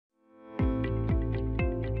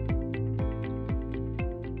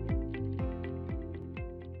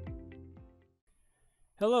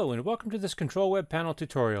Hello and welcome to this CWP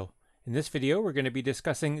tutorial. In this video we're going to be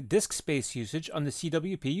discussing disk space usage on the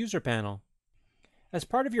CWP user panel. As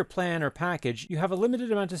part of your plan or package, you have a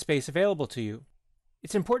limited amount of space available to you.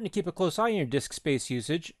 It's important to keep a close eye on your disk space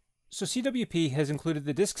usage, so CWP has included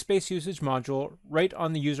the disk space usage module right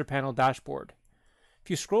on the user panel dashboard.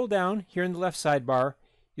 If you scroll down here in the left sidebar,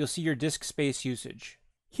 you'll see your disk space usage.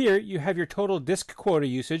 Here you have your total disk quota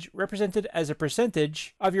usage represented as a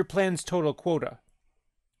percentage of your plan's total quota.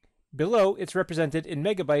 Below, it's represented in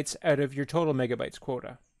megabytes out of your total megabytes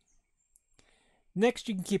quota. Next,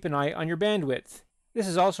 you can keep an eye on your bandwidth. This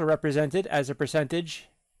is also represented as a percentage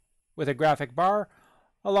with a graphic bar,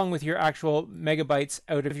 along with your actual megabytes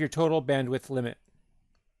out of your total bandwidth limit.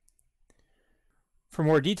 For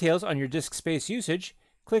more details on your disk space usage,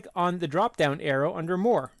 click on the drop-down arrow under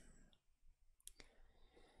More.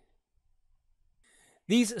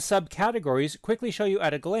 These subcategories quickly show you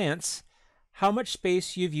at a glance how much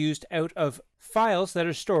space you've used out of files that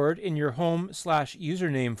are stored in your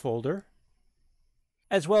home/username folder,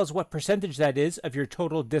 as well as what percentage that is of your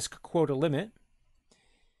total disk quota limit,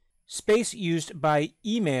 space used by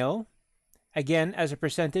email, again as a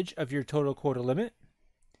percentage of your total quota limit,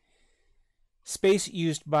 space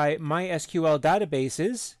used by MySQL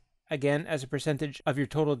databases, again as a percentage of your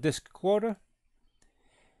total disk quota,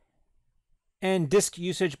 and disk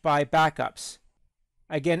usage by backups,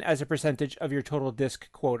 again as a percentage of your total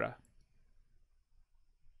disk quota.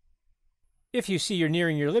 If you see you're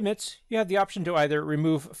nearing your limits, you have the option to either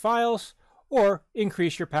remove files or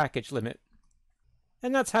increase your package limit.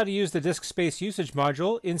 And that's how to use the disk space usage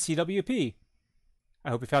module in CWP. I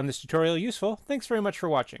hope you found this tutorial useful. Thanks very much for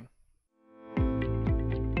watching.